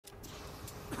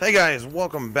Hey guys,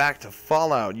 welcome back to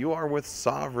Fallout. You are with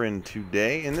Sovereign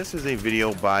today, and this is a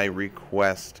video by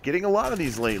request. Getting a lot of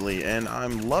these lately, and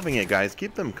I'm loving it, guys.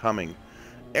 Keep them coming.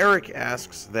 Eric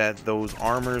asks that those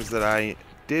armors that I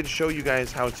did show you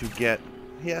guys how to get,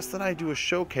 he asked that I do a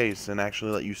showcase and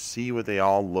actually let you see what they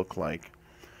all look like.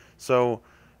 So,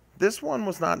 this one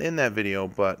was not in that video,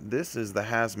 but this is the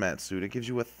hazmat suit. It gives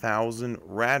you 1,000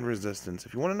 rad resistance.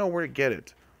 If you want to know where to get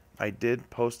it, I did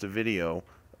post a video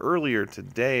earlier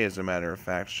today, as a matter of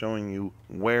fact, showing you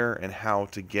where and how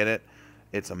to get it.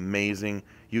 It's amazing.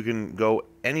 You can go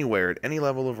anywhere at any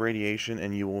level of radiation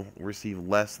and you will receive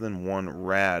less than 1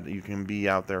 rad. You can be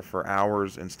out there for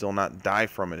hours and still not die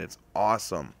from it. It's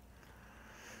awesome.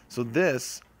 So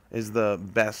this is the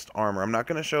best armor. I'm not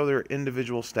going to show their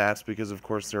individual stats because of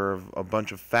course there are a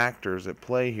bunch of factors at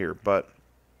play here, but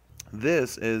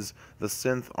this is the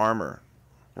Synth armor.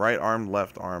 Right arm,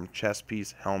 left arm, chest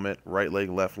piece, helmet, right leg,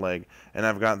 left leg, and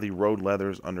I've got the road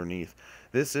leathers underneath.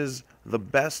 This is the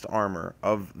best armor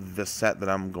of the set that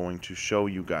I'm going to show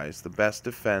you guys. The best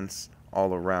defense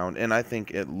all around, and I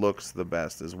think it looks the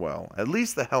best as well. At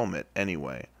least the helmet,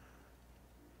 anyway.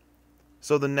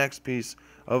 So the next piece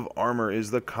of armor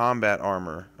is the combat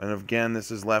armor. And again, this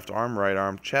is left arm, right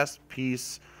arm, chest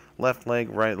piece, left leg,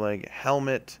 right leg,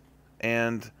 helmet,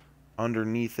 and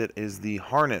underneath it is the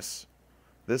harness.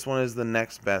 This one is the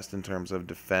next best in terms of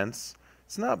defense.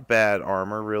 It's not bad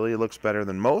armor, really. It looks better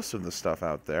than most of the stuff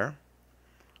out there.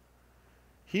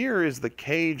 Here is the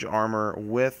cage armor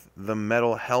with the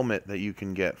metal helmet that you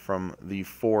can get from the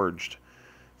Forged.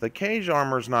 The cage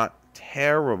armor is not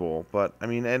terrible, but I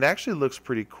mean, it actually looks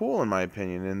pretty cool in my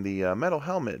opinion, and the metal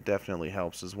helmet definitely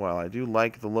helps as well. I do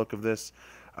like the look of this.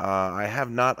 I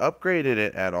have not upgraded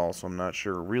it at all, so I'm not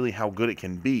sure really how good it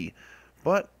can be,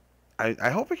 but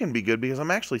I hope it can be good because I'm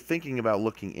actually thinking about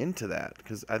looking into that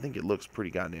because I think it looks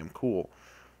pretty goddamn cool.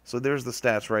 So there's the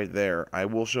stats right there. I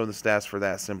will show the stats for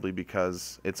that simply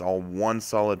because it's all one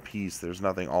solid piece. There's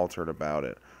nothing altered about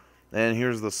it. And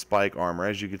here's the spike armor.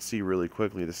 As you can see really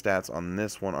quickly, the stats on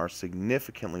this one are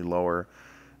significantly lower.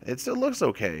 It still looks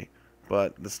okay,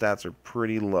 but the stats are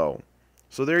pretty low.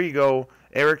 So there you go.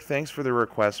 Eric, thanks for the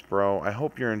request, bro. I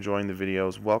hope you're enjoying the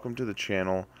videos. Welcome to the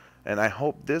channel. And I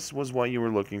hope this was what you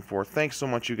were looking for. Thanks so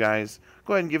much, you guys.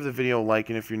 Go ahead and give the video a like,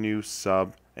 and if you're new,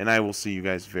 sub. And I will see you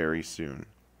guys very soon.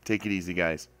 Take it easy,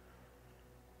 guys.